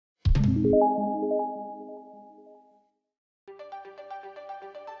Hey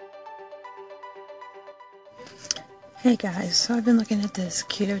guys, so I've been looking at this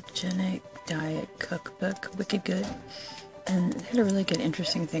ketogenic diet cookbook, Wicked Good, and it had a really good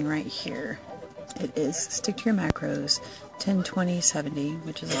interesting thing right here. It is stick to your macros, 10, 20, 70,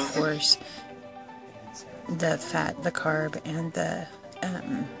 which is of course the fat, the carb, and the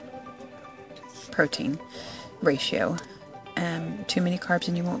protein ratio. Too many carbs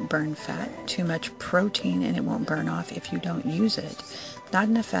and you won't burn fat. Too much protein and it won't burn off if you don't use it. Not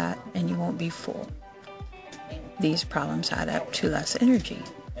enough fat and you won't be full. These problems add up to less energy.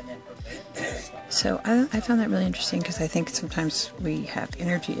 So I found that really interesting because I think sometimes we have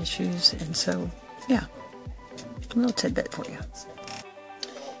energy issues, and so yeah, a little tidbit for you.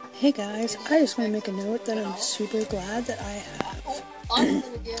 Hey guys, I just want to make a note that I'm super glad that I have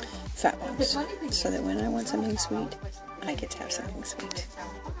fat bombs, so that when I want something sweet, I get to have something sweet.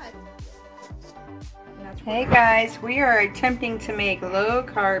 Hey guys, we are attempting to make low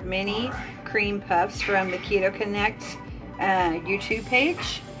carb mini cream puffs from the Keto Connect YouTube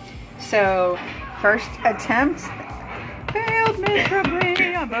page. So first attempt failed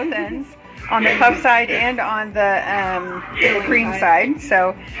miserably on both ends, on the puff side and on the cream side.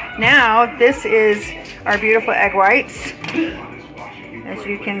 So now this is our beautiful egg whites. As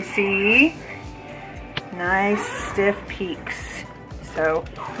you can see, nice stiff peaks. So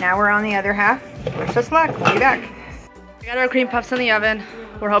now we're on the other half. Wish us luck. We'll be back. We got our cream puffs in the oven.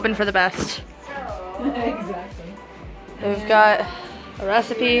 We're hoping for the best. Exactly. We've got a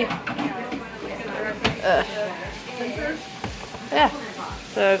recipe. Yeah.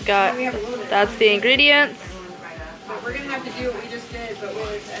 So we've got, that's the ingredients. But we're going to have to do what we just did, but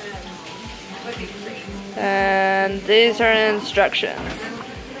with whipping cream. And these are instructions.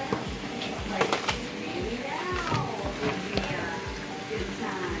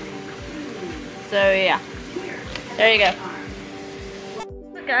 So yeah, there you go.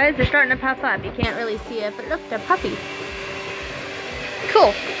 Look guys, they're starting to puff up. You can't really see it, but look, they're puffy.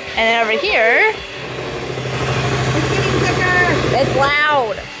 Cool. And then over here, It's getting thicker. it's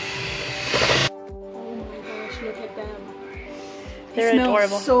loud. Oh my gosh, look at them. They're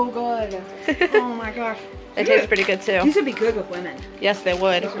adorable. So good. Oh my gosh. They taste pretty good too. These would be good with women. Yes, they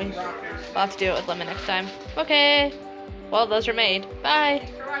would. We'll have to do it with lemon next time. Okay. Well, those are made. Bye.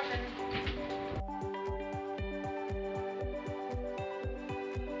 Thanks for watching.